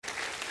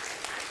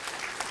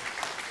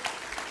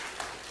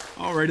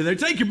Alrighty there.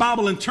 Take your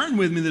Bible and turn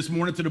with me this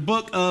morning to the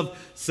book of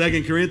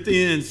 2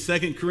 Corinthians.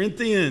 2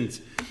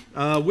 Corinthians.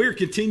 We're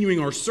continuing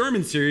our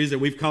sermon series that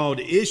we've called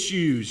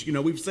Issues.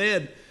 We've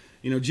said,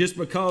 just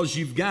because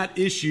you've got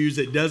issues,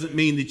 it doesn't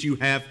mean that you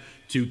have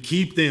to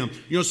keep them.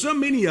 So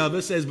many of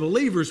us as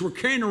believers, we're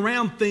carrying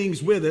around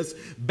things with us,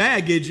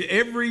 baggage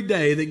every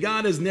day that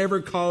God has never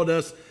called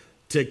us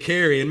to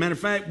carry. As a matter of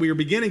fact, we are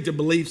beginning to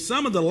believe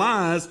some of the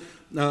lies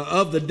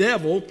of the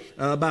devil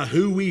about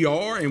who we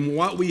are and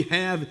what we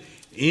have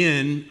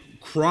in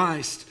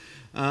Christ.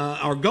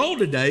 Our goal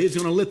today is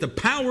going to let the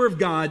power of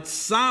God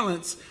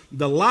silence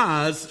the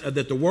lies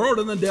that the world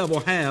and the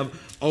devil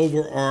have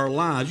over our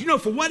lives.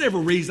 For whatever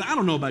reason, I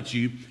don't know about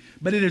you,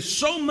 but it is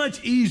so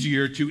much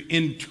easier to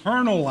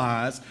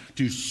internalize,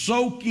 to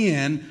soak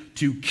in,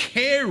 to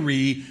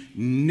carry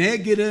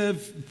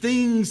negative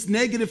things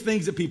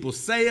that people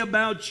say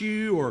about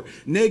you or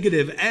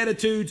negative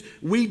attitudes.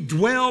 We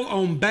dwell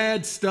on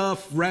bad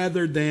stuff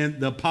rather than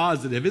the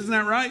positive. Isn't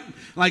that right?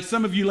 Like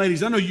some of you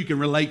ladies, I know you can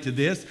relate to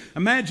this.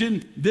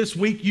 Imagine this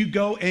week you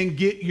go and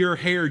get your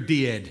hair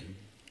did.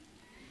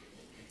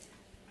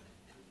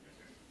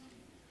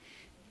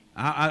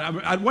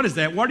 What is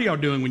that? What are y'all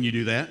doing when you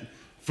do that?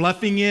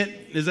 Fluffing it?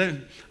 Is that?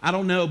 I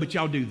don't know, but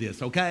y'all do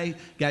this, okay?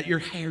 Got your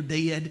hair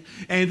did.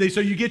 And so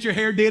you get your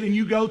hair did and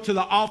you go to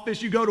the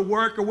office, you go to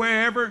work or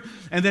wherever,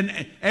 and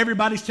then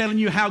everybody's telling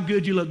you how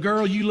good you look.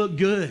 Girl, you look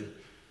good.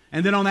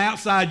 And then on the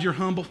outside, you're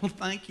humble. Well,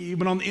 thank you.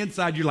 But on the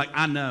inside, you're like,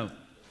 I know.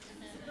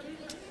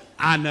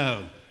 I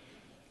know.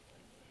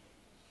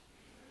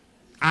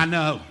 I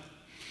know.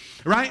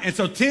 Right? And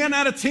so 10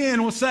 out of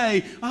 10 will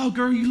say, oh,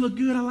 girl, you look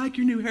good. I like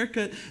your new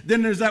haircut.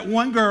 Then there's that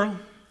one girl.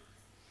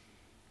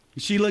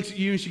 She looks at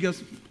you and she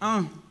goes,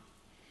 oh,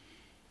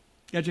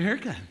 got your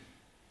haircut?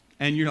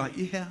 And you're like,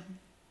 yeah.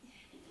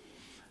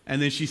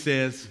 And then she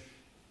says,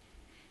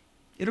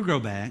 it'll grow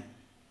back.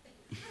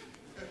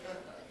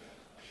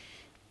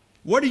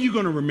 What are you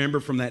going to remember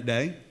from that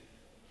day?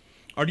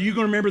 Are you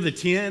going to remember the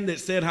 10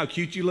 that said how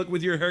cute you look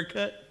with your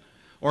haircut?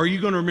 Or are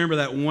you going to remember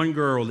that one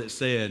girl that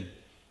said,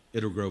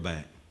 it'll grow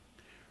back?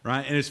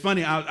 Right? And it's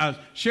funny, I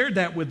shared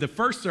that with the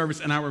first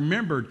service, and I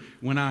remembered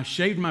when I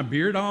shaved my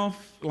beard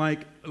off,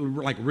 like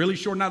really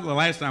short, not the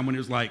last time when it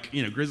was like,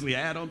 Grizzly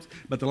Adams,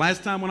 but the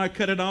last time when I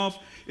cut it off,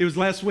 it was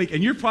last week.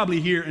 And you're probably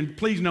here, and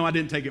please know I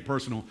didn't take it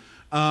personal.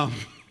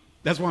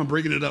 That's why I'm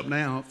bringing it up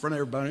now in front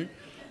of everybody.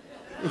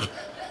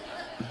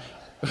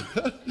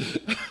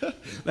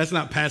 That's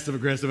not passive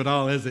aggressive at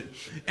all, is it?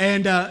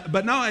 And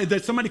but no,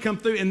 that somebody come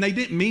through and they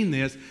didn't mean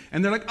this,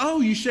 and they're like, "Oh,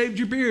 you shaved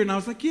your beard," and I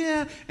was like,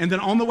 "Yeah." And then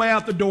on the way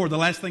out the door, the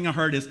last thing I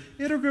heard is,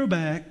 "It'll grow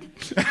back."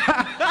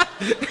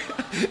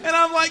 And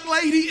I'm like,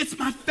 "Lady, it's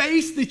my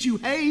face that you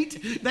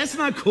hate. That's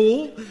not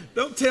cool.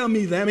 Don't tell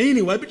me that."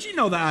 Anyway, but you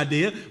know the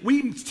idea.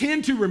 We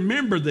tend to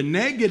remember the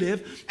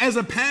negative. As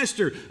a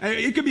pastor,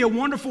 it could be a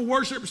wonderful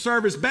worship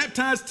service,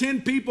 baptize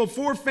 10 people,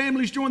 4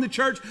 families join the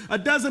church, a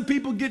dozen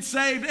people get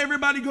saved,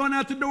 everybody going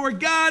out the door.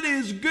 God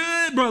is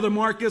good, Brother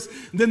Marcus.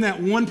 Then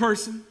that one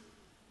person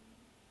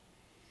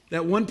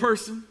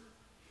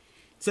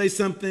say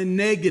something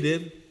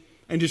negative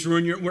and just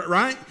ruin your,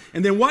 right?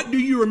 And then what do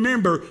you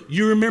remember?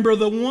 You remember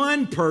the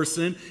one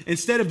person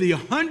instead of the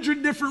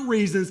 100 different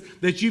reasons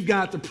that you've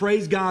got to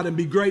praise God and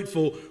be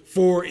grateful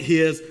for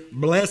his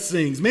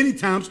blessings. Many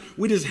times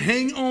we just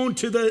hang on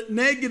to the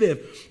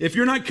negative. If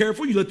you're not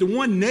careful, you let the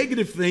one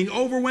negative thing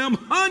overwhelm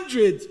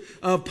hundreds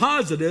of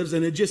positives,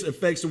 and it just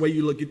affects the way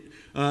you look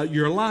at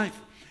your life.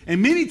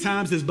 And many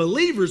times as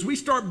believers, we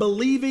start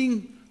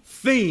believing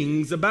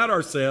things about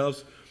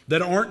ourselves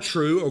that aren't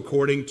true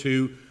according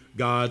to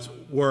God's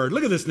word.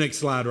 Look at this next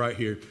slide right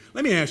here.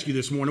 Let me ask you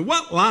this morning,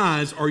 what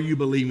lies are you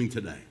believing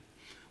today?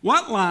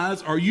 What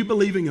lies are you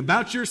believing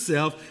about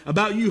yourself,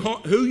 about you,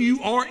 who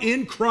you are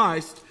in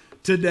Christ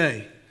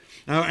today?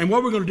 And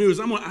what we're going to do is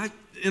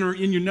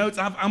in your notes,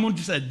 I'm going to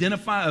just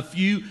identify a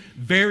few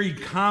very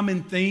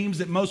common themes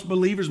that most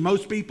believers,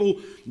 most people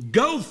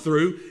go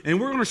through, and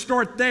we're going to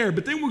start there,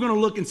 but then we're going to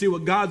look and see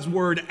what God's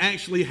word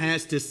actually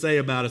has to say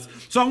about us.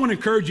 So I want to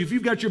encourage you, if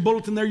you've got your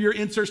bulletin there, your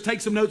inserts,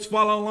 take some notes,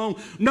 follow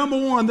along.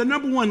 The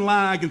number one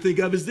lie I can think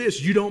of is this: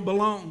 you don't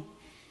belong.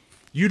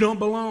 You don't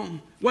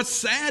belong. What's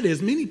sad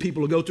is many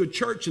people will go to a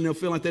church and they'll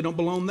feel like they don't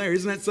belong there.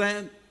 Isn't that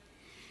sad?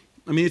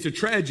 I mean, it's a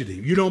tragedy.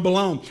 You don't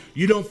belong.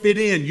 You don't fit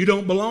in. You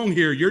don't belong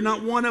here. You're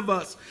not one of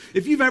us.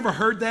 If you've ever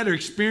heard that or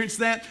experienced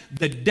that,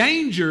 the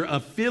danger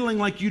of feeling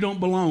like you don't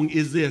belong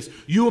is this: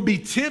 you will be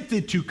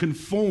tempted to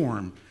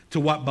conform to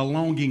what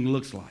belonging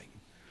looks like.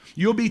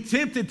 You'll be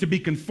tempted to be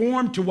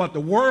conformed to what the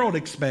world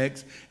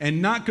expects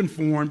and not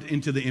conformed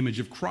into the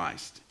image of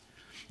Christ.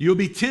 You'll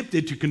be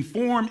tempted to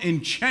conform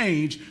and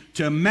change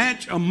to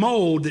match a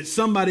mold that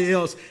somebody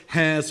else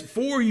has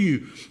for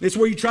you. It's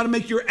where you try to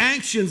make your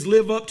actions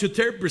live up to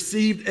their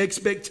perceived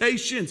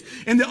expectations.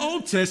 In the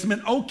Old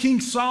Testament, old King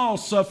Saul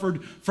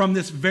suffered from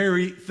this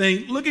very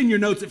thing. Look in your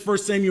notes at 1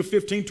 Samuel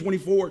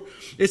 15:24.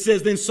 It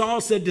says, "Then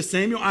Saul said to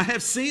Samuel, I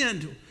have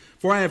sinned,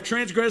 For I have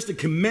transgressed the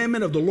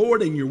commandment of the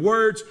Lord in your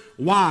words.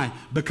 Why?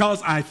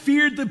 Because I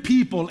feared the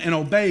people and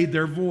obeyed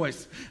their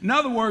voice. In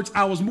other words,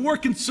 I was more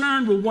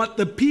concerned with what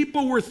the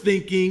people were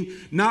thinking,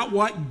 not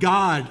what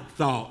God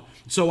thought.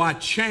 So I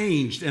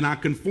changed and I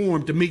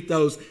conformed to meet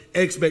those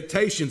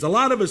expectations. A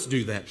lot of us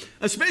do that,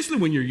 especially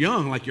when you're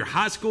young, like your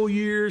high school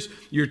years,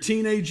 your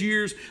teenage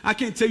years. I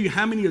can't tell you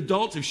how many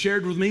adults have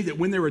shared with me that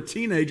when they were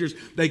teenagers,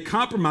 they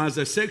compromised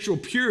their sexual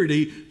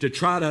purity to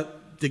try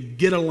to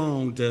get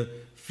along, to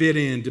fit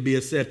in, to be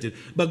accepted.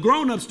 But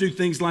grown-ups do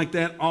things like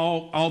that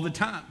all the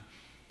time,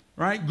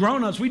 right?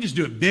 Grown-ups, we just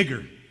do it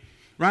bigger,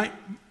 right?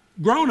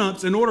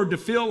 Grown-ups, in order to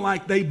feel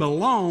like they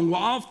belong, will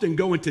often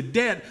go into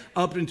debt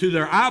up into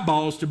their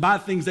eyeballs to buy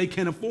things they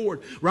can't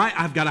afford, right?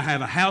 I've got to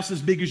have a house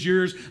as big as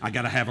yours. I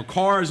got to have a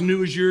car as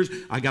new as yours.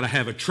 I got to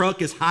have a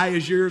truck as high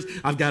as yours.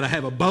 I've got to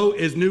have a boat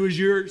as new as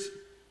yours,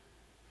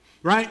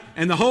 right?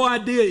 And the whole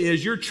idea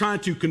is you're trying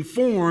to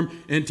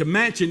conform and to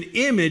match an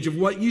image of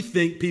what you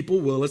think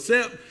people will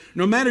accept.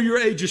 No matter your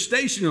age or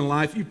station in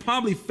life, you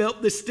probably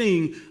felt the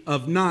sting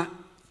of not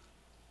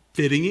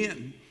fitting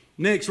in.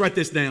 Next, write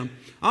this down.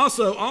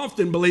 Also,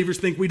 often believers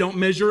think we don't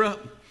measure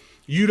up.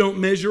 You don't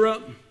measure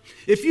up.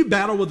 If you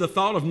battle with the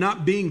thought of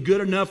not being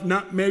good enough,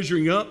 not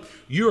measuring up,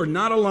 you are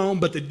not alone.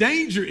 But the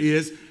danger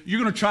is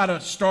you're going to try to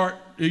start,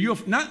 you're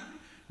not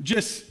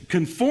just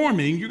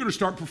conforming, you're going to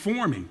start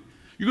performing.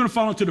 You're going to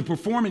fall into the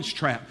performance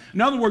trap. In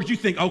other words, you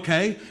think,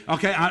 okay,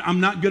 I'm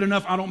not good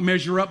enough, I don't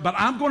measure up, but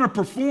I'm going to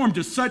perform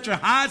to such a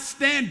high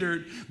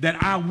standard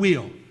that I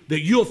will, that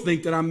you'll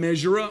think that I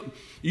measure up.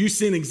 You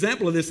see an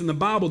example of this in the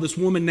Bible. This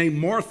woman named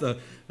Martha,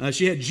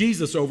 she had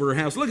Jesus over her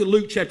house. Look at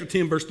Luke chapter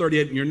 10, verse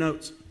 38 in your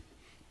notes.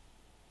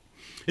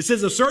 It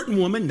says, a certain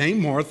woman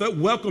named Martha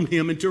welcomed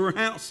him into her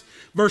house.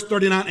 Verse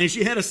 39, and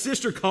she had a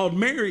sister called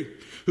Mary,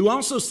 who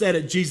also sat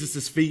at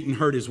Jesus' feet and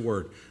heard his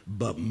word.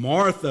 But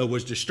Martha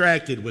was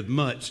distracted with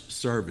much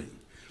serving.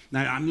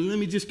 Now, let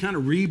me just kind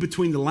of read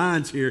between the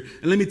lines here,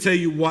 and let me tell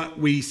you what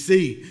we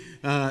see.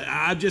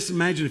 I just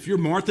imagine if you're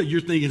Martha,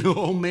 you're thinking,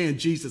 oh man,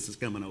 Jesus is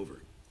coming over.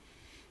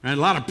 Right? A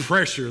lot of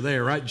pressure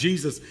there, right?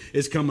 Jesus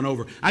is coming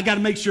over. I got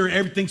to make sure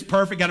everything's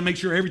perfect. Got to make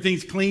sure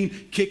everything's clean.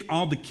 Kick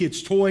all the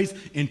kids' toys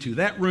into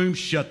that room.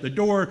 Shut the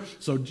door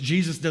so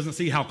Jesus doesn't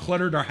see how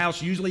cluttered our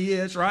house usually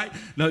is, right?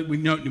 No,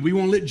 we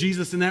won't let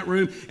Jesus in that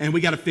room. And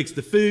we got to fix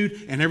the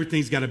food, and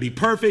everything's got to be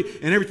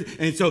perfect, and everything.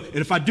 And so, and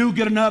if I do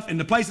good enough, and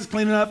the place is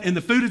clean enough, and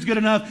the food is good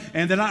enough,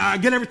 and then I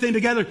get everything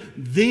together,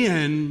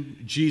 then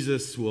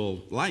Jesus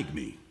will like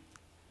me.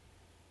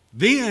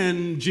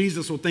 Then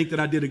Jesus will think that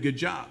I did a good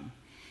job.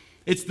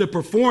 It's the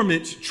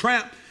performance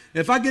trap.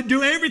 If I could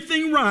do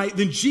everything right,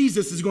 then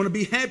Jesus is going to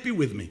be happy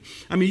with me.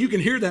 I mean, you can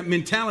hear that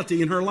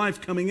mentality in her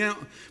life coming out.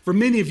 For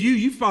many of you,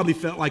 you've probably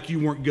felt like you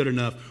weren't good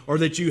enough or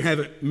that you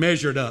haven't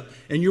measured up.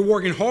 And you're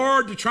working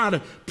hard to try to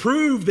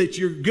prove that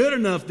you're good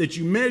enough, that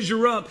you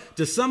measure up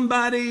to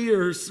somebody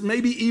or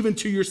maybe even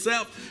to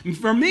yourself. And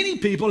for many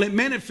people, it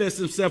manifests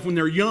itself when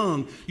they're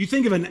young. You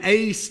think of an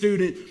A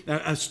student,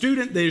 a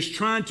student that is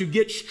trying to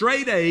get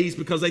straight A's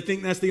because they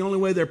think that's the only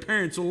way their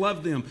parents will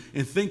love them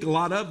and think a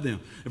lot of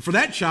them. And for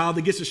that child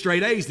that gets a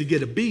straight A's, to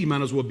get a B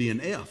might as well be an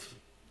F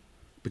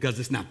because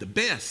it's not the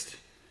best.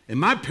 And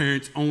my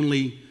parents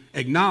only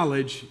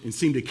acknowledge and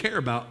seem to care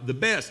about the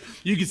best.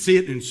 You can see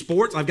it in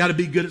sports. I've got to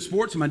be good at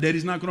sports or my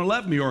daddy's not going to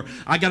love me, or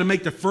I got to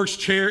make the first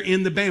chair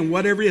in the band.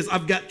 Whatever it is,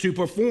 I've got to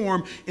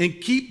perform and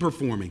keep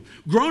performing.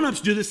 Grown-ups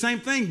do the same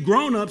thing.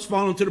 Grown-ups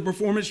fall into the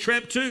performance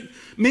trap too.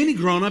 Many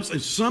grown-ups,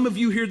 and some of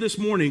you here this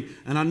morning,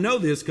 and I know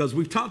this because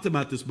we've talked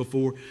about this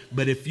before,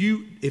 but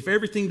if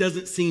everything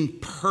doesn't seem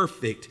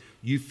perfect,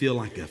 you feel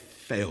like a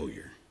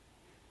failure,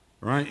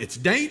 right? It's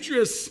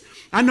dangerous.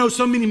 I know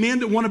so many men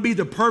that want to be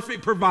the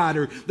perfect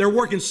provider. They're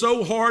working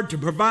so hard to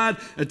provide,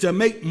 to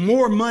make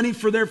more money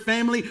for their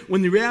family,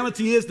 when the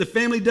reality is the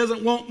family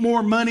doesn't want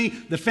more money,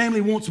 the family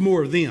wants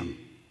more of them.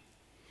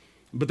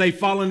 But they've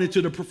fallen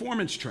into the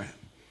performance trap.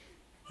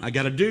 I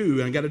got to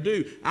do.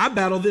 I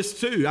battle this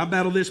too. I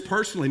battle this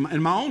personally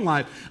in my own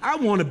life. I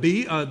want to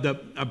be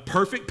a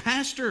perfect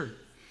pastor,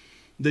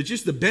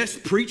 just the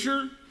best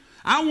preacher.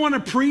 I want to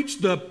preach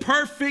the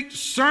perfect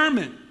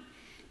sermon.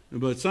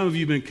 But some of you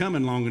have been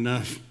coming long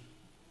enough.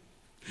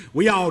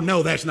 We all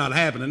know that's not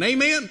happening.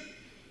 Amen?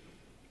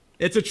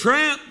 It's a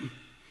trap.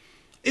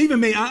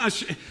 Even me,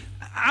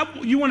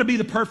 you want to be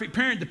the perfect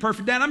parent, the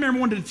perfect dad. I remember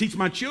wanting to teach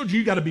my children,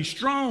 you got to be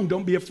strong.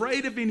 Don't be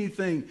afraid of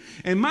anything.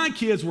 And my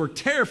kids were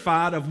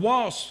terrified of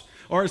wasps,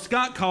 or as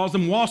Scott calls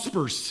them,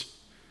 waspers.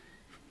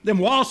 Them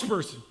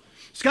waspers.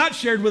 Scott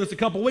shared with us a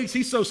couple weeks,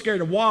 he's so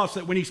scared of wasps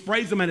that when he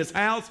sprays them at his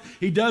house,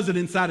 he does it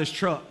inside his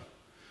truck.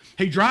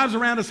 He drives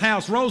around his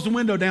house, rolls the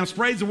window down,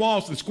 sprays the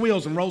wasps and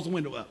squeals and rolls the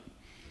window up.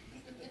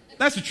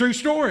 That's a true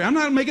story. I'm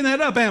not making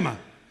that up, am I?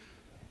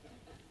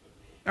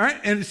 All right,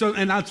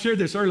 and I shared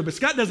this earlier, but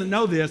Scott doesn't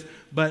know this,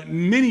 but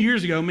many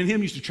years ago, me and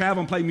him used to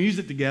travel and play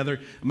music together.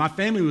 My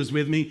family was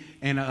with me,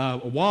 and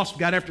a wasp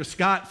got after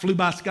Scott, flew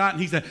by Scott,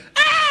 and he said,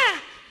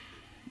 ah!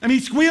 I mean,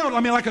 he squealed,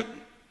 like a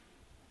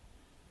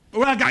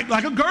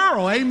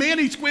girl, amen?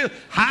 He squealed,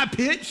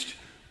 high-pitched.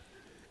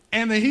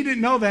 And then he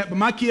didn't know that, but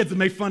my kids have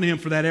made fun of him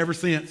for that ever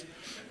since.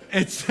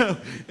 And so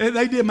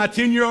they did. My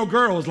 10-year-old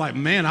girl was like,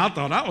 man, I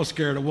thought I was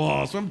scared of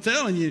wasps. I'm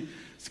telling you,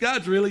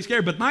 Scott's really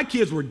scared. But my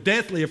kids were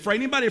deathly afraid.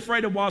 Anybody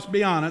afraid of wasps?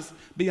 Be honest.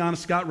 Be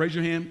honest, Scott. Raise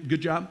your hand.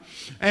 Good job.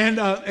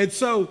 And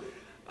so,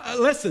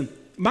 listen,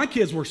 my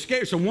kids were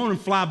scared. So one would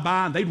fly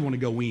by and they'd want to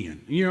go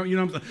in. You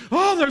know what I'm saying?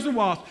 Oh, there's a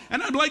wasp.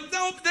 And I'm like,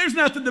 no, there's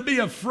nothing to be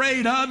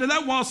afraid of. And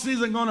that wasp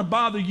isn't going to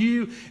bother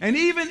you. And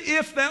even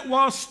if that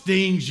wasp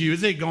stings you,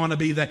 is it going to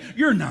be that?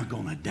 You're not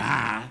going to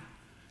die.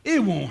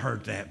 It won't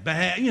hurt that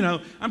bad. You know,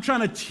 I'm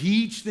trying to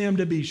teach them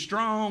to be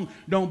strong.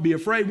 Don't be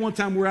afraid. One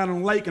time we were out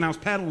on a lake and I was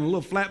paddling a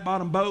little flat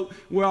bottom boat.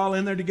 We're all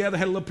in there together,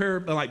 had a little pair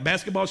of like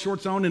basketball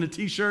shorts on and a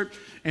t-shirt.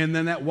 And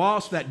then that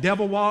wasp, that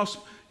devil wasp,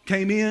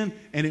 came in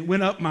and it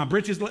went up my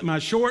britches, my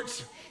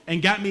shorts,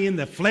 and got me in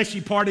the fleshy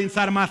part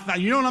inside of my thigh.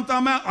 You know what I'm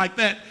talking about? Like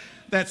that.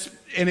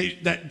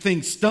 That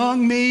thing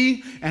stung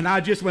me, and I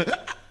just went.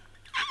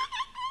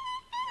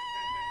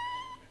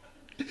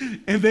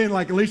 And then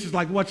like Alicia's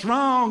like, what's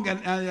wrong? And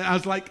I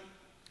was like,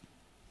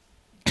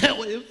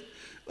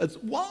 it's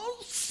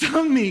wasp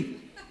stung me.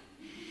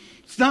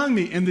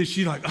 And then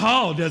she's like,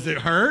 oh, does it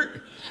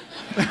hurt?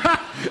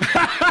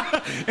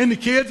 And the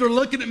kids are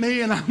looking at me,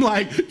 and I'm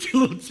like,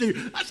 little tear.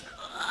 I said,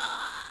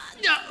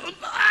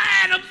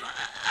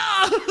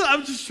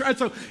 I'm just trying.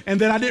 So,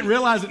 and then I didn't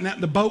realize it,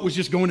 and the boat was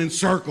just going in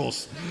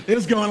circles. It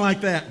was going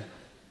like that.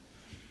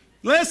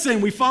 Listen,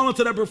 we fall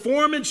into the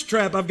performance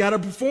trap. I've got to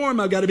perform.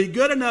 I've got to be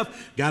good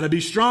enough. Got to be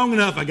strong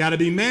enough. I got to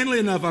be manly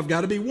enough. I've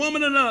got to be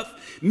woman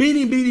enough.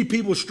 Many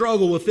people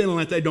struggle with feeling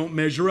like they don't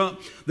measure up.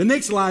 The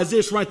next lie is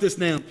this, write this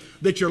down,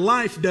 that your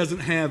life doesn't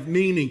have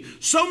meaning.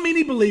 So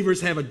many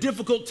believers have a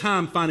difficult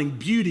time finding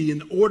beauty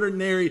in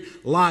ordinary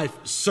life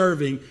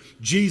serving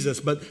Jesus.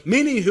 But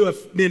many who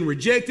have been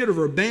rejected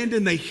or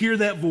abandoned, they hear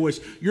that voice.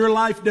 Your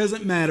life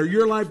doesn't matter.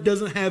 Your life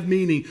doesn't have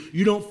meaning.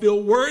 You don't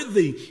feel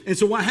worthy. And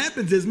so what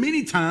happens is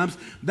many times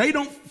they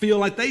don't feel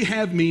like they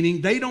have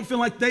meaning. They don't feel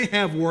like they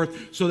have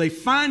worth. So they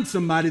find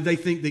somebody they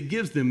think that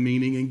gives them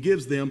meaning and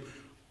gives them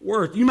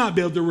worth. You might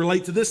be able to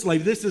relate to this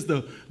lady. This is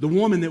the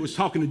woman that was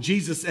talking to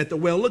Jesus at the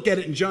well. Look at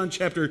it in John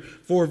chapter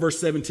 4,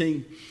 verse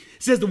 17.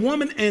 It says, the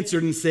woman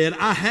answered and said,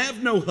 I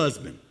have no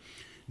husband.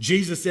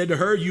 Jesus said to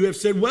her, you have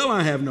said, well,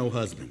 I have no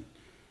husband.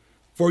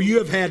 For you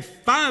have had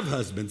 5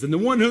 husbands, and the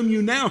one whom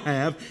you now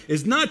have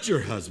is not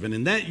your husband,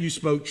 and that you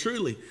spoke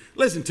truly.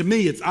 Listen, to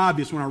me, it's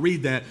obvious when I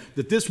read that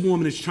this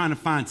woman is trying to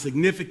find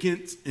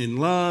significance and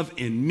love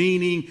and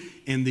meaning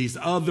in these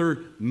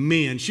other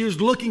men. She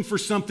was looking for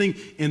something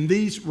in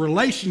these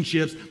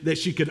relationships that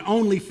she could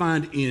only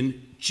find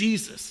in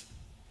Jesus.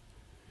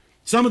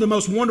 Some of the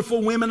most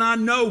wonderful women I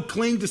know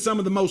cling to some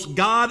of the most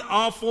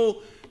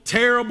god-awful,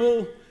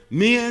 terrible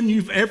men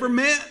you've ever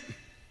met.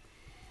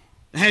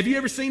 Have you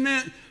ever seen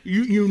that?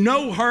 You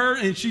know her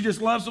and she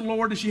just loves the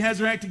Lord and she has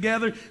her act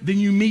together. Then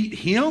you meet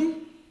him.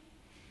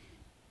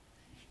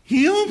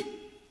 Him?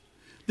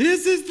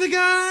 This is the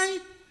guy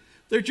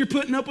that you're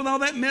putting up with all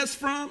that mess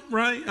from,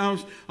 right? I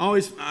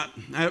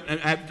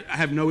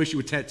have no issue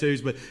with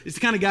tattoos, but it's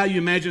the kind of guy you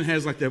imagine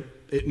has like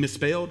it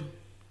misspelled,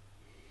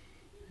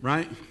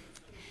 right?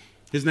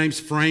 His name's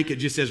Frank. It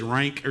just says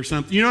rank or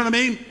something. You know what I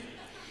mean?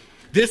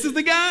 This is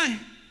the guy.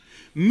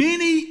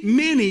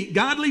 Many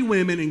godly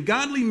women and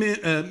godly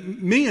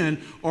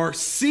men are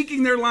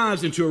seeking their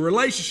lives into a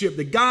relationship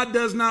that God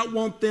does not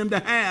want them to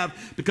have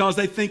because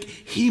they think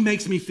he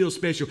makes me feel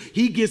special.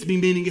 He gives me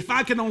meaning. If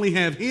I could only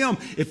have him,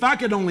 if I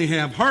could only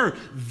have her,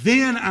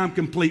 then I'm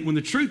complete. When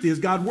the truth is,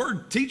 God's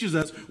word teaches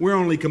us we're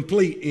only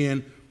complete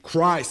in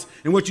Christ.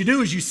 And what you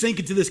do is you sink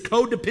into this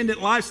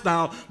codependent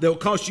lifestyle that will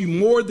cost you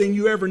more than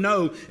you ever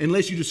know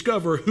unless you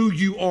discover who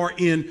you are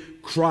in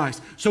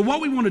Christ. So what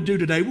we want to do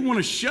today, we want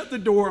to shut the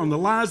door on the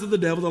lies of the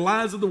devil, the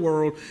lies of the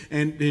world,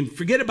 and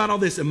forget about all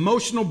this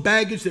emotional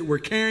baggage that we're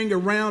carrying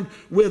around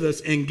with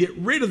us and get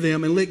rid of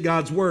them and let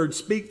God's word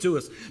speak to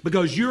us.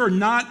 Because you're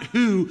not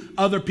who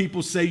other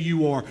people say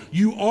you are.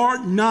 You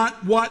are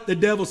not what the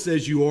devil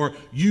says you are.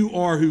 You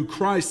are who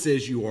Christ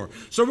says you are.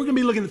 So we're going to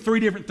be looking at 3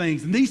 different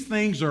things. And these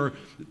things are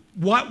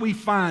what we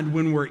find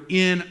when we're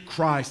in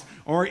Christ,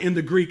 or in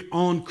the Greek,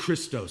 on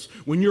Christos.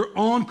 When you're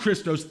on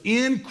Christos,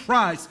 in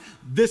Christ,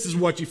 this is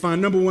what you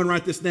find. Number 1,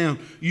 write this down.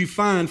 You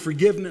find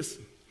forgiveness.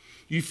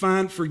 You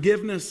find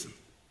forgiveness.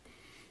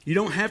 You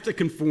don't have to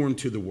conform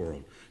to the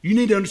world. You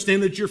need to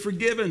understand that you're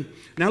forgiven.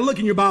 Now look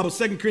in your Bible,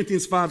 2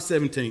 Corinthians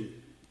 5:17.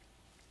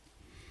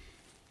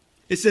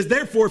 It says,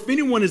 therefore, if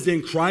anyone is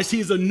in Christ,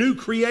 he is a new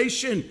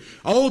creation.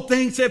 Old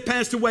things have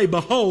passed away.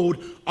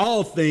 Behold,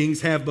 all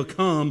things have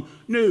become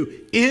new.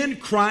 In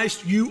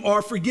Christ, you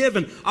are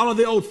forgiven. All of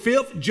the old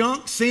filth,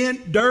 junk,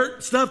 sin,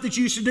 dirt, stuff that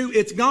you used to do,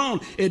 it's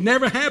gone. It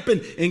never happened.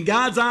 In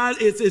God's eyes,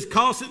 it's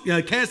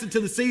cast into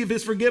the sea of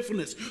his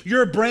forgiveness.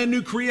 You're a brand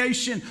new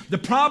creation. The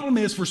problem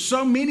is, for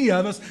so many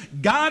of us,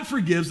 God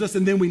forgives us,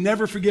 and then we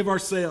never forgive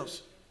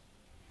ourselves.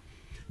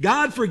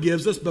 God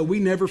forgives us, but we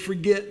never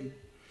forget.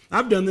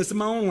 I've done this in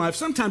my own life.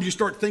 Sometimes you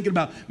start thinking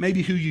about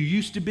maybe who you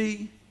used to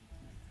be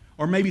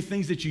or maybe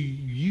things that you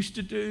used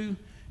to do,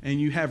 and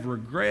you have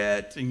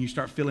regret and you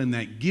start feeling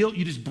that guilt,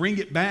 you just bring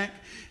it back.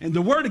 And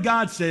the Word of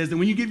God says that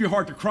when you give your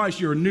heart to Christ,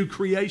 you're a new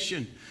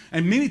creation.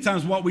 And many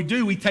times what we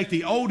do, we take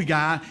the old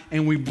guy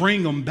and we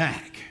bring him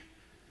back.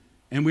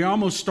 And we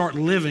almost start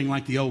living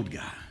like the old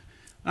guy.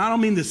 I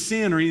don't mean the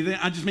sin or anything.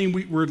 I just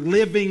mean we're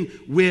living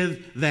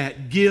with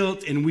that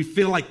guilt and we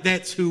feel like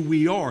that's who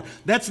we are.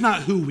 That's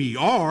not who we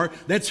are.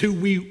 That's who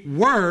we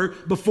were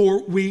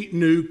before we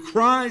knew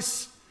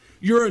Christ.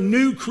 You're a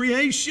new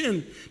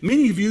creation.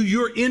 Many of you,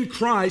 you're in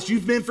Christ.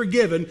 You've been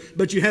forgiven,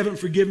 but you haven't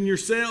forgiven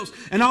yourselves.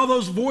 And all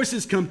those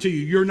voices come to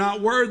you. You're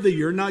not worthy.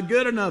 You're not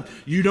good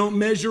enough. You don't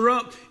measure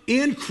up.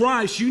 In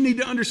Christ, you need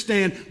to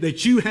understand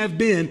that you have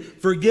been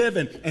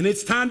forgiven. And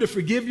it's time to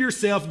forgive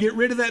yourself, get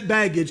rid of that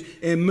baggage,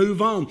 and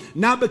move on.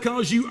 Not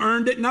because you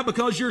earned it, not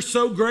because you're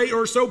so great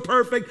or so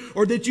perfect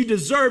or that you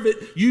deserve it.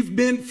 You've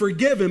been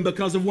forgiven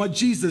because of what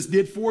Jesus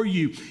did for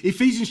you.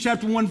 Ephesians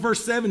chapter 1,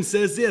 verse 7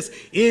 says this,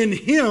 in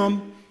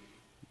Him,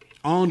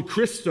 on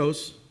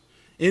Christos,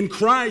 in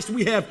Christ,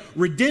 we have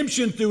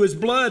redemption through His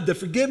blood, the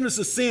forgiveness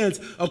of sins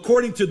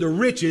according to the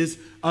riches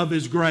of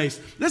His grace.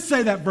 Let's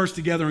say that verse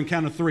together on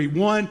count of three.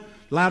 1,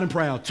 loud and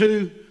proud.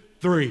 2,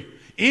 3.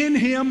 In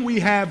Him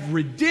we have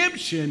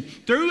redemption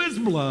through His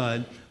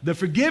blood, the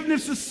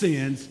forgiveness of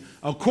sins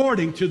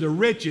according to the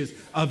riches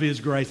of His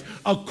grace.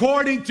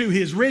 According to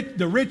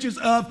the riches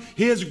of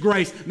His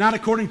grace. Not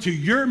according to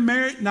your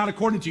merit, not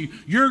according to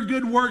your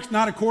good works,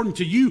 not according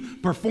to you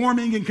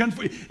performing and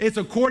conforming. It's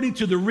according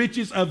to the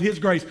riches of His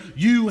grace.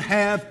 You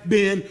have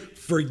been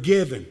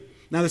forgiven.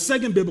 Now the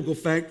second biblical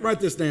fact,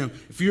 write this down.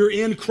 If you're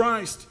in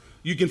Christ,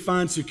 you can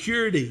find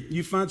security.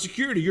 You find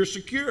security. You're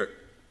secure.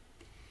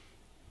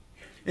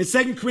 In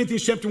 2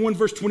 Corinthians chapter 1,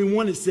 verse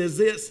 21, it says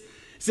this. It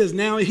says,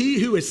 now He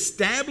who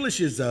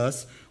establishes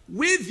us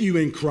with you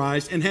in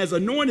Christ and has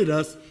anointed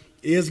us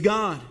is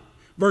God.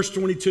 Verse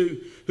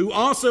 22, who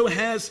also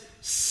has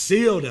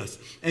sealed us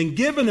and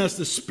given us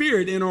the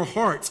Spirit in our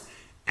hearts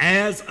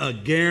as a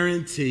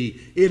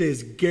guarantee. It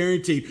is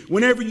guaranteed.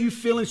 Whenever you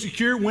feel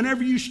insecure,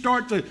 whenever you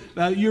start to,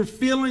 you're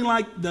feeling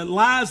like the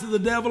lies of the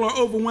devil are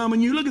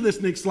overwhelming you. Look at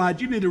this next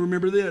slide. You need to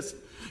remember this.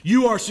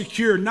 You are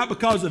secure not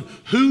because of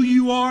who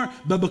you are,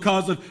 but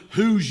because of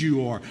whose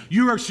you are.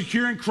 You are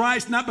secure in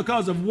Christ not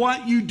because of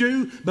what you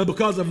do, but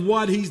because of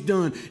what He's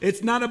done.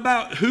 It's not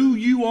about who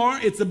you are.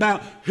 It's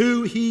about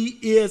who He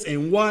is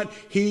and what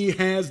He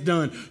has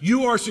done.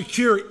 You are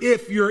secure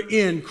if you're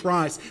in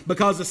Christ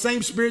because the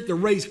same Spirit that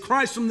raised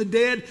Christ from the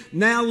dead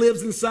now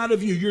lives inside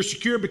of you. You're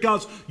secure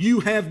because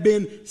you have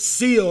been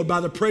sealed by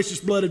the precious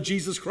blood of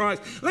Jesus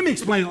Christ. Let me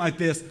explain it like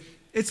this.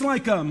 It's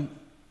like,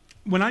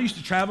 when I used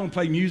to travel and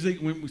play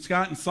music with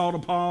Scott and Saul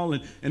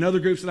DePaul and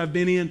other groups that I've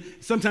been in,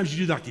 sometimes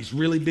you do like these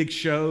really big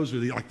shows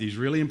with like these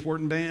really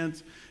important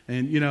bands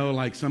and, you know,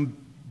 like some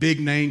big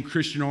name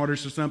Christian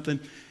artist or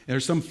something or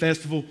some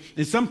festival.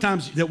 And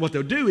sometimes what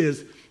they'll do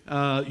is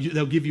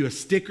they'll give you a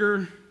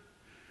sticker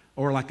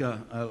or like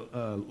a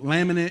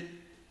laminate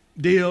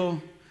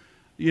deal,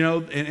 you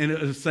know, and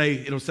it'll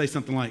say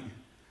something like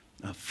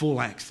full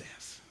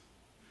access.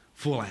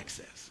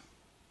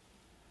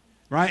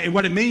 Right? And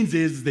what it means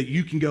is that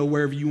you can go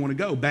wherever you want to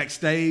go.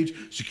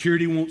 Backstage,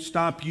 security won't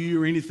stop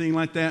you or anything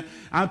like that.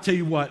 I'll tell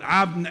you what,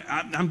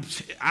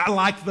 I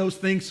like those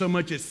things so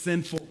much it's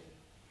sinful.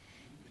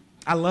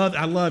 I loved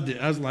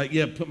it. I was like,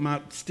 yeah, put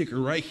my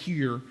sticker right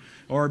here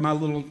or my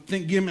little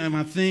thing, give me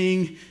my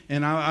thing.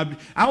 And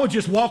I would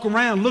just walk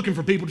around looking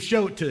for people to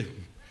show it to.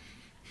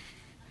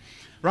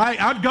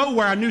 Right? I'd go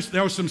where I knew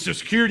there were some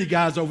security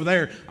guys over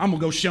there. I'm going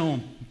to go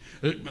show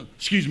them.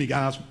 Excuse me,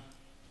 guys.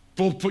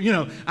 You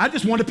know, I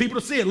just wanted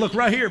people to see it. Look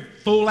right here,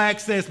 full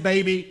access,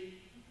 baby.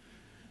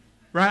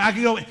 Right?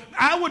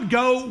 I would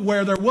go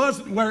where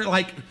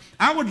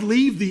I would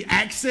leave the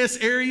access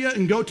area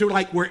and go to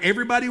like where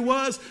everybody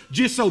was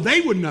just so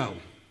they would know.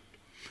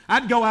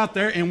 I'd go out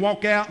there and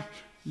walk out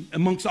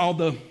amongst all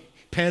the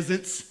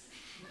peasants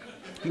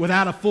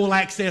without a full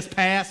access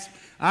pass.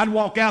 I'd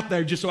walk out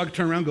there just so I could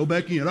turn around and go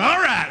back in. All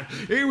right,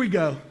 here we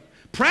go.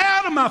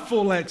 Proud of my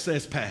full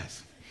access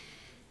pass.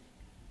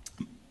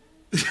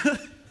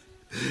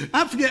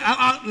 I forget,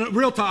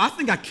 real talk, I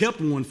think I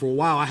kept one for a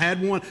while. I had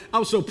one. I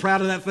was so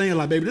proud of that thing. I'm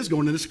like, baby, this is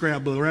going in the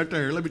scrapbook right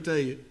there. Let me tell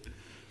you.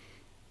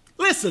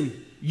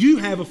 Listen, you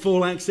have a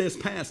full access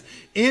pass.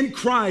 In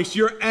Christ,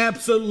 you're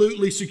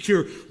absolutely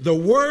secure. The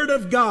Word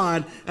of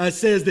God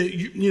says that,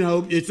 you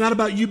know, it's not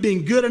about you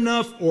being good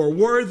enough or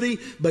worthy,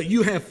 but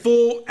you have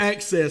full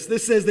access.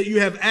 This says that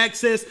you have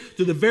access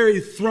to the very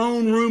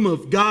throne room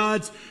of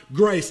God's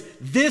grace.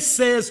 This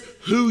says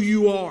who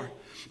you are.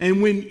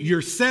 And when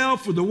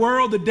yourself or the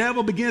world, the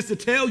devil begins to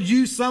tell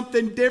you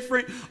something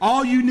different,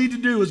 all you need to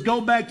do is go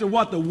back to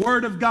what the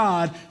Word of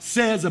God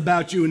says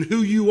about you and who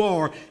you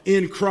are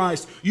in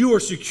Christ. You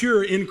are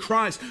secure in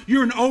Christ.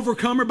 You're an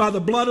overcomer by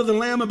the blood of the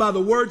Lamb and by the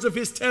words of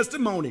His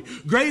testimony.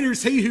 Greater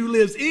is He who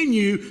lives in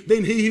you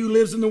than he who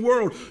lives in the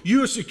world.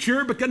 You are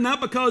secure not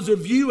because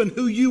of you and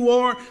who you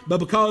are, but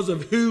because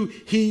of who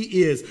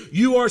He is.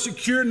 You are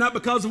secure not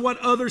because of what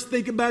others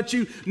think about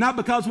you, not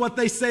because of what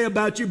they say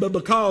about you, but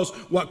because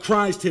what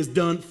Christ Christ has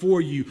done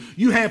for you.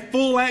 You have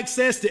full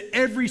access to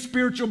every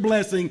spiritual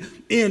blessing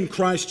in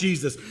Christ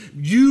Jesus.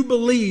 You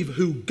believe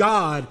who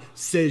God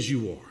says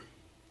you are.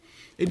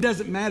 It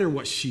doesn't matter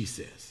what she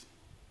says.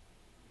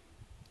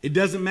 It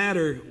doesn't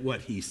matter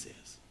what he says.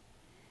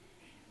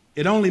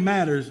 It only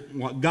matters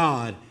what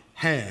God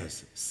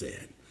has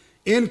said.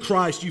 In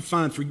Christ, you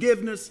find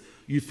forgiveness,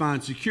 you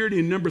find security.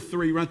 And number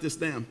 3, write this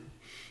down.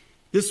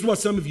 This is what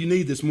some of you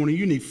need this morning.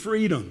 You need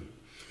freedom.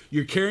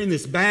 You're carrying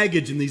this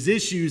baggage and these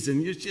issues,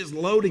 and it's just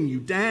loading you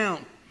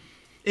down.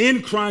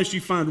 In Christ,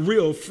 you find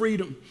real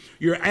freedom.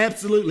 You're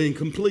absolutely and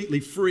completely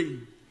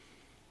free.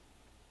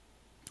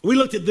 We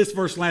looked at this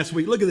verse last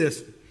week. Look at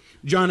this.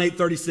 John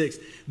 8:36.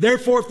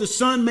 Therefore, if the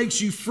Son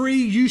makes you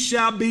free, you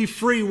shall be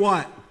free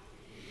what?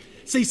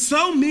 See,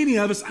 so many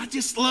of us, I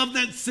just love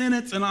that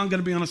sentence, and I'm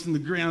going to be honest in the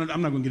Greek. I'm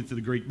not going to get into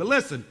the Greek, but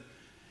listen,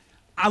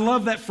 I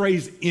love that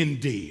phrase,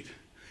 indeed.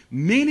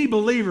 Many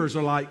believers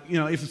are like,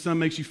 if the Son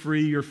makes you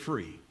free, you're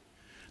free.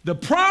 The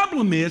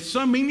problem is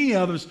so many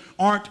of us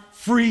aren't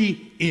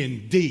free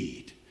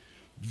indeed.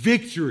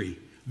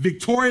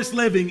 Victorious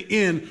living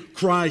in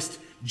Christ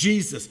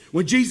Jesus.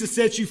 When Jesus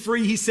sets you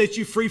free, he sets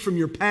you free from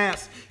your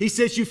past. He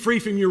sets you free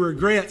from your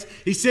regrets.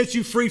 He sets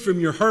you free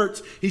from your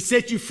hurts. He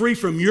sets you free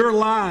from your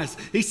lies.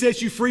 He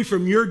sets you free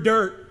from your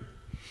dirt.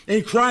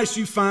 In Christ,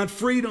 you find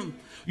freedom.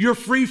 You're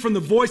free from the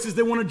voices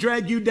that want to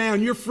drag you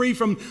down. You're free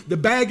from the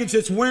baggage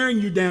that's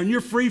wearing you down.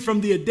 You're free from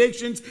the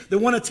addictions that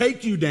want to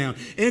take you down.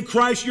 In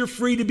Christ, you're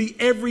free to be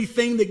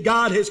everything that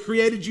God has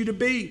created you to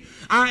be.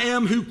 I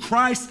am who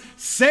Christ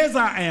says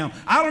I am.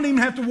 I don't even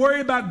have to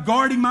worry about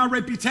guarding my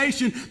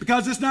reputation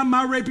because it's not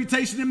my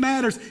reputation that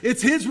matters.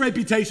 It's his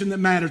reputation that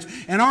matters.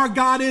 And our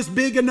God is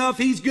big enough,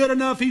 he's good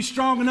enough, he's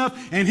strong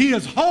enough, and he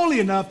is holy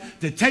enough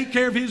to take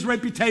care of his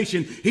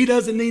reputation. He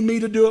doesn't need me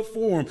to do it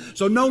for him.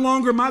 So no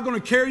longer am I going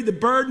to carry the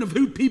burden of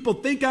who people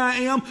think I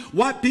am,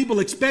 what people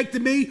expect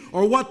of me,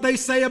 or what they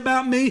say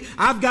about me.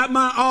 I've got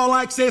my all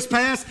access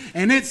pass,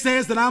 and it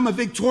says that I'm a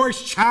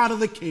victorious child of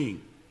the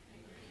King.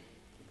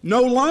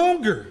 No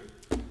longer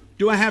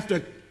do I have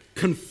to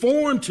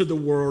conform to the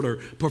world or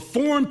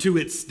perform to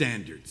its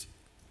standards.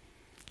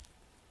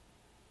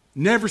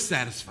 Never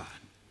satisfied.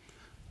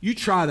 You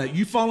try that.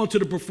 You fall into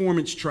the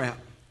performance trap.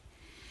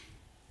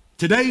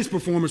 Today's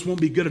performance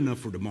won't be good enough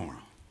for tomorrow.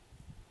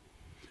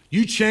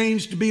 You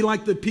change to be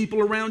like the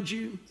people around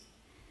you,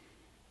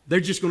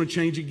 they're just going to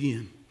change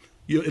again.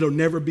 It'll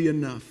never be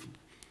enough.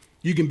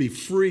 You can be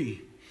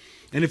free.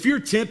 And if you're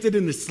tempted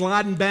into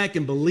sliding back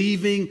and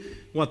believing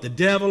what the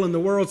devil and the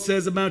world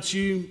says about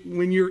you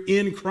when you're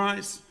in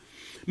Christ,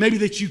 maybe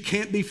that you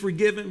can't be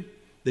forgiven,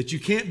 that you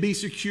can't be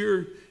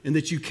secure, and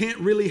that you can't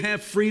really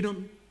have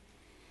freedom,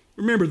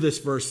 remember this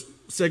verse,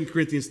 2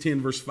 Corinthians 10,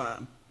 verse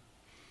 5.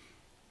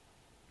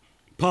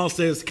 Paul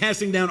says,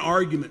 casting down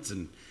arguments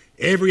and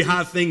every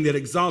high thing that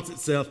exalts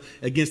itself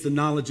against the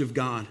knowledge of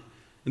God.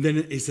 And then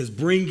it says,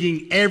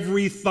 bringing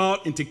every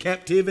thought into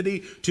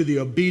captivity to the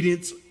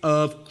obedience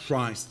of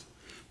Christ.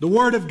 The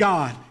Word of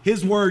God,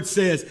 His Word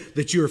says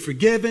that you're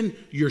forgiven,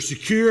 you're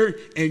secure,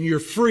 and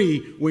you're free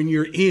when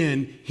you're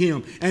in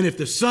Him. And if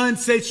the Son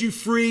sets you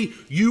free,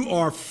 you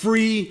are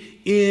free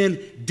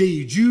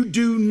indeed. You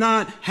do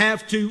not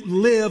have to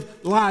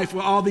live life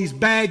with all these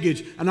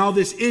baggage and all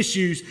these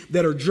issues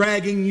that are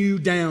dragging you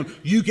down.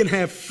 You can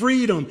have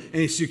freedom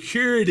and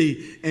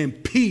security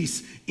and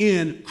peace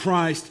in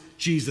Christ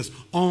Jesus,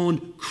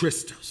 on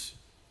Christus.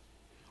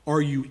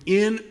 Are you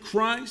in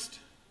Christ?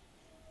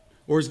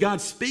 Or is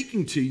God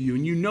speaking to you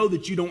and you know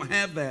that you don't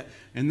have that,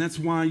 and that's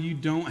why you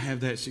don't have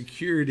that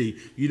security,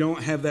 you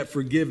don't have that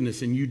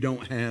forgiveness, and you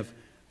don't have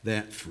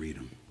that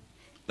freedom?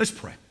 Let's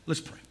pray.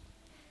 Let's pray.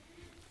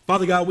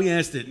 Father God, we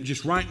ask that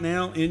just right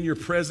now in your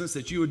presence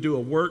that you would do a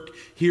work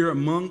here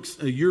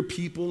amongst your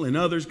people and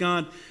others,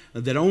 God,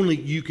 that only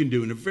you can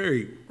do in a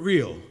very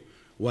real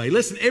way.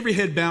 Listen, every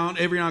head bowed,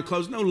 every eye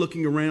closed, no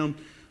looking around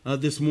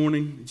this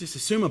morning. Just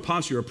assume a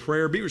posture of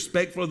prayer. Be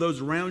respectful of those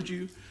around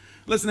you.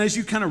 Listen, as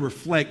you kind of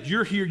reflect,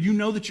 you're here, you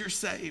know that you're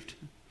saved.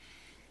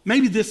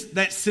 Maybe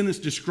that sentence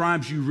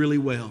describes you really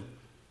well.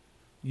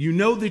 You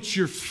know that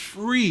you're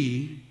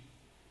free,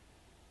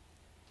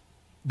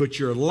 but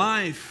your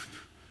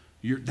life,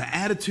 the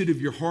attitude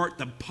of your heart,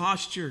 the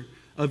posture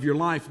of your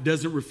life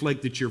doesn't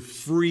reflect that you're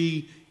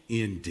free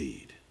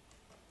indeed.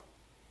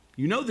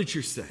 You know that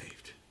you're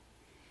saved,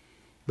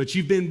 but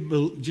you've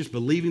been just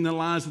believing the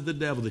lies of the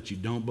devil that you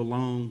don't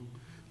belong,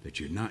 that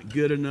you're not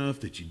good enough,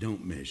 that you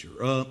don't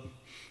measure up.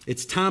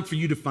 It's time for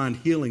you to find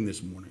healing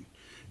this morning.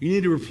 You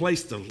need to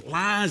replace the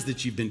lies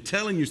that you've been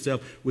telling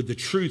yourself with the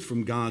truth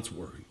from God's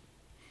word.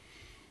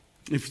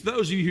 If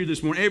those of you here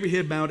this morning, every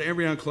head bowed,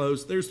 every eye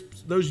closed, there's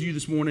those of you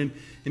this morning,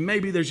 and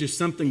maybe there's just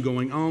something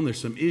going on, there's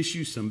some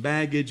issues, some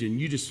baggage, and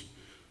you just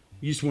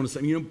want to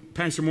say,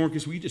 Pastor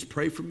Marcus, will you just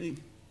pray for me?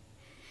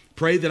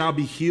 Pray that I'll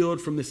be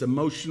healed from this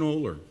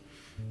emotional or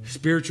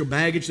spiritual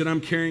baggage that I'm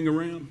carrying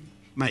around,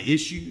 my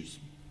issues.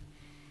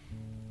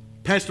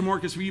 Pastor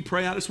Marcus, will you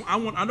pray? I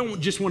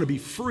don't just want to be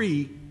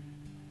free.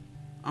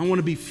 I want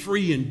to be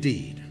free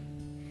indeed.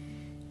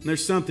 And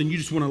there's something you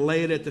just want to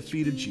lay it at the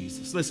feet of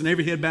Jesus. Listen,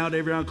 every head bowed,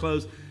 every eye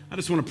closed. I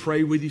just want to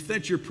pray with you. If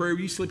that's your prayer,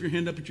 will you slip your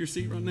hand up at your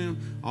seat right now?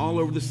 All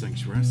over the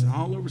sanctuary. I said,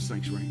 all over the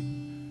sanctuary.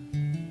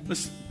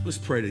 Let's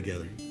pray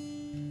together.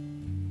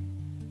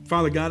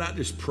 Father God, I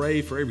just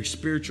pray for every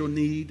spiritual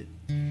need,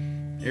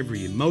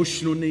 every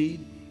emotional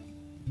need.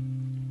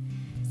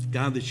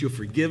 God, that you'll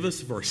forgive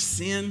us of our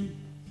sin.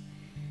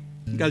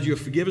 God, you'll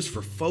forgive us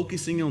for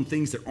focusing on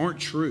things that aren't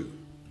true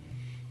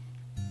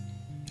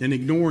and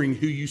ignoring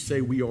who you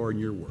say we are in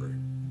your word.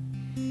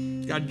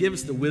 God, give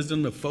us the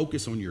wisdom to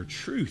focus on your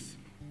truth.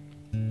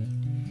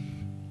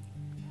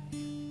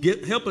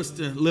 Help us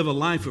to live a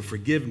life of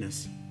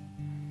forgiveness.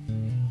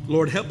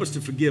 Lord, help us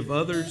to forgive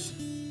others.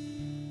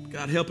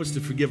 God, help us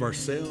to forgive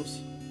ourselves.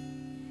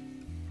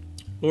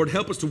 Lord,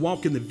 help us to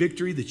walk in the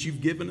victory that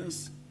you've given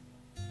us.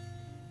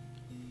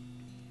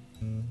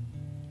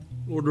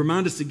 Lord,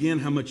 remind us again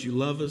how much you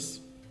love us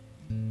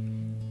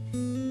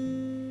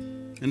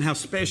and how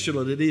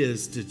special it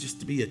is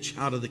to be a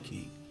child of the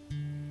King.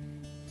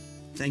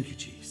 Thank you,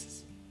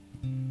 Jesus.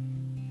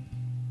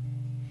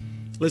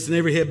 Listen,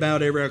 every head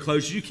bowed, every eye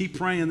closed. You keep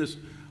praying this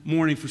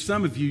morning. For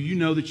some of you, you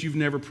know that you've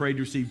never prayed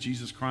to receive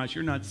Jesus Christ.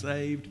 You're not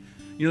saved.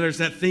 You know, there's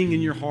that thing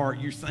in your heart.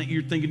 You're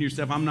thinking to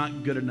yourself, I'm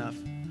not good enough,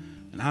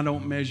 and I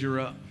don't measure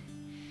up.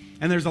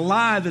 And there's a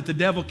lie that the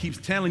devil keeps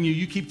telling you.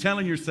 You keep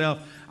telling yourself,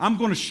 I'm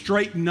going to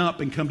straighten up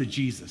and come to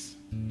Jesus.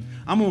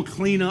 I'm going to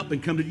clean up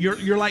and come to...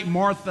 You're like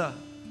Martha.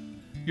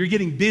 You're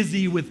getting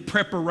busy with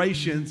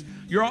preparations.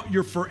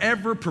 You're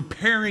forever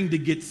preparing to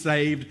get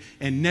saved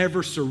and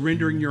never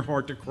surrendering your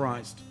heart to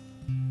Christ.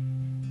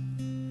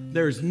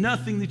 There is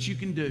nothing that you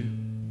can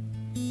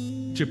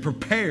do to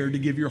prepare to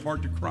give your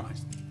heart to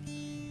Christ.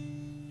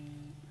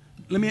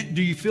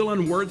 Do you feel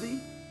unworthy?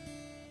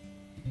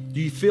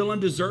 Do you feel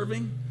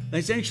undeserving?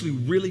 That's actually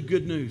really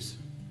good news,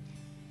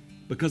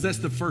 because that's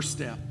the first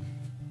step.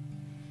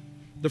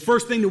 The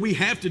first thing that we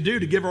have to do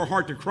to give our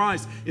heart to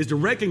Christ is to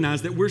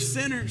recognize that we're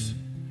sinners.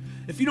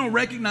 If you don't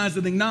recognize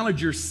and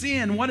acknowledge your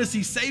sin, what is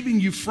he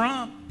saving you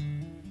from?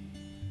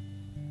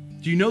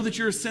 Do you know that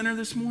you're a sinner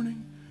this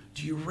morning?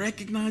 Do you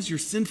recognize your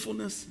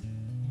sinfulness?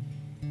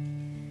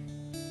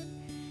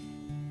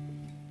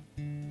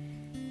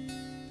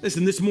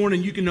 Listen, this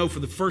morning you can know for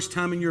the first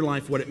time in your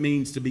life what it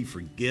means to be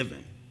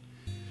forgiven,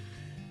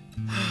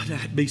 to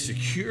be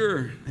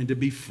secure, and to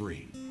be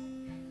free.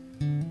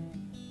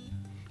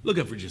 Look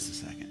up for just a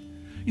second.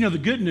 You know, the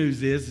good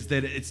news is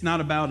that it's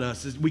not about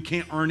us. We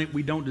can't earn it.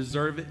 We don't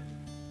deserve it.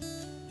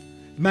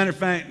 As a matter of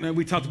fact,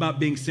 we talked about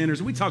being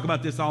sinners. We talk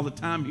about this all the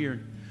time here.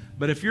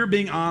 But if you're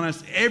being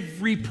honest,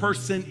 every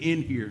person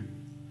in here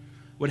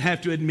would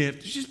have to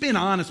admit, just being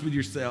honest with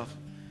yourself.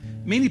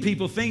 Many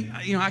people think,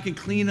 I can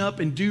clean up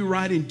and do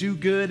right and do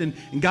good,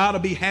 and God will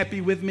be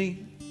happy with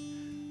me.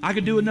 I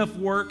can do enough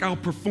work. I'll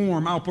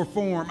perform. I'll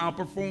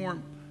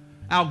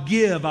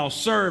give. I'll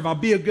serve. I'll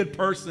be a good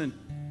person.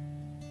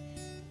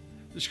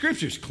 The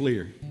scripture's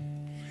clear.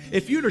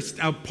 If you're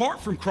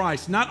apart from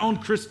Christ, not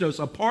on Christos,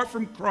 apart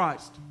from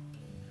Christ,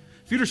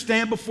 if you're to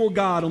stand before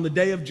God on the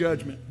day of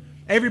judgment,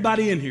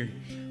 everybody in here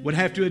would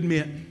have to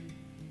admit,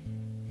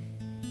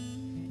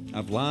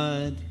 I've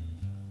lied,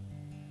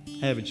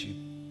 haven't you?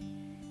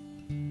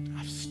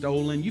 I've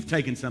stolen. You've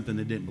taken something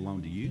that didn't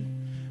belong to you.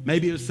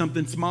 Maybe it was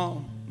something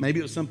small. Maybe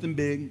it was something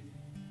big.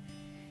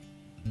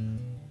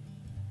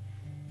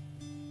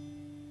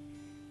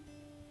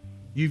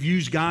 You've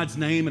used God's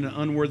name in an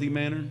unworthy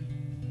manner.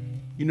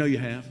 You know you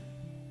have.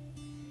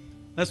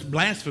 That's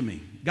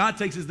blasphemy. God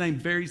takes his name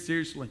very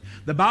seriously.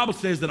 The Bible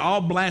says that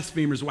all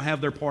blasphemers will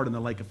have their part in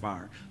the lake of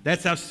fire.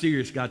 That's how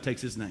serious God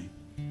takes his name.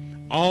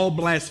 All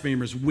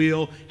blasphemers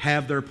will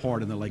have their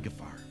part in the lake of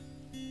fire.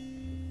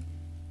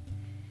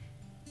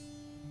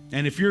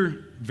 And if you're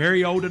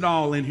very old at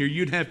all in here,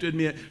 you'd have to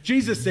admit,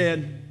 Jesus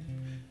said,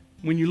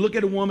 when you look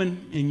at a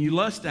woman and you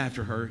lust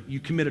after her, you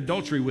commit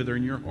adultery with her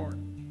in your heart.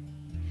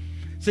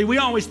 See, we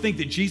always think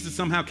that Jesus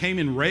somehow came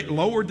and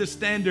lowered the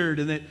standard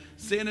and that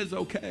sin is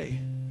okay.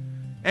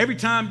 Every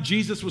time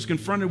Jesus was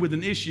confronted with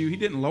an issue, he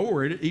didn't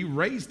lower it, he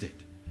raised it.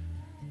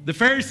 The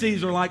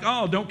Pharisees are like,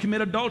 oh, don't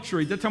commit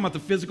adultery. They're talking about the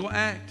physical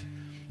act.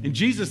 And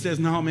Jesus says,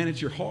 no, man,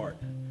 it's your heart.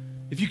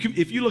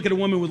 If you look at a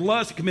woman with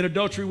lust, commit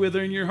adultery with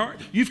her in your heart.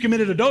 You've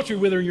committed adultery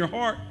with her in your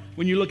heart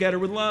when you look at her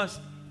with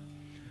lust.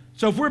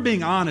 So if we're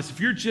being honest,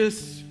 if you're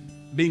just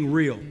being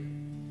real,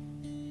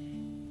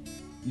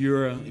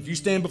 if you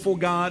stand before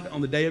God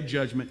on the day of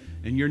judgment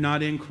and you're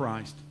not in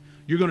Christ,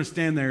 you're going to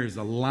stand there as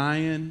a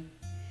lying,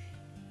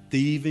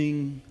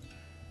 thieving,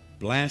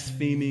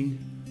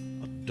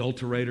 blaspheming,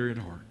 adulterator at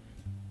heart.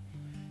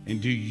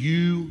 And do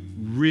you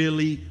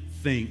really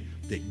think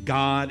that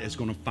God is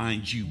going to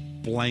find you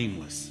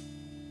blameless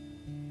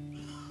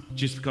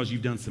just because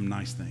you've done some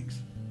nice things?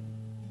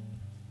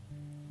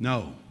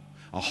 No.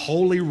 A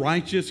holy,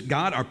 righteous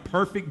God, our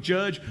perfect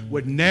judge,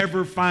 would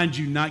never find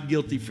you not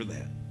guilty for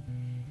that.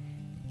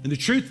 And the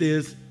truth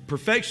is,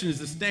 perfection is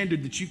a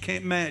standard that you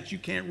can't match, you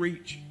can't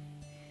reach.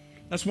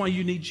 That's why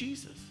you need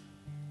Jesus.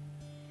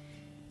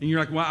 And you're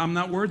like, well, I'm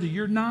not worthy.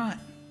 You're not.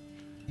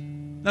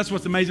 That's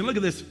what's amazing. Look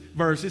at this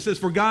verse. It says,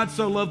 for God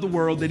so loved the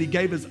world that he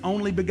gave his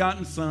only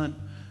begotten Son,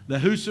 that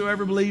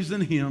whosoever believes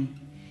in him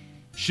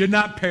should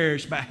not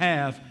perish but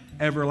have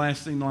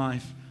everlasting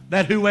life.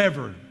 That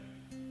whoever,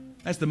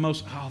 that's the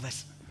most,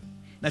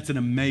 that's an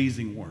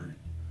amazing word.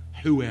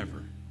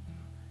 Whoever.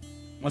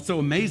 What's so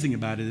amazing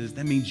about it is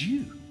that means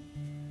you.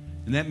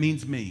 And that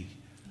means me.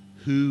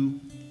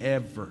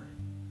 Whoever.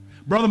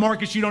 Brother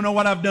Marcus, you don't know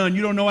what I've done.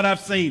 You don't know what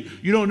I've seen.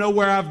 You don't know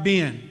where I've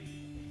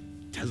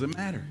been. Doesn't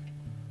matter.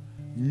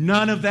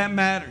 None of that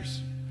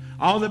matters.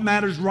 All that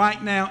matters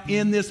right now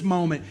in this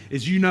moment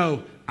is you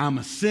know I'm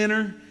a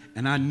sinner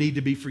and I need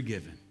to be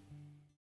forgiven.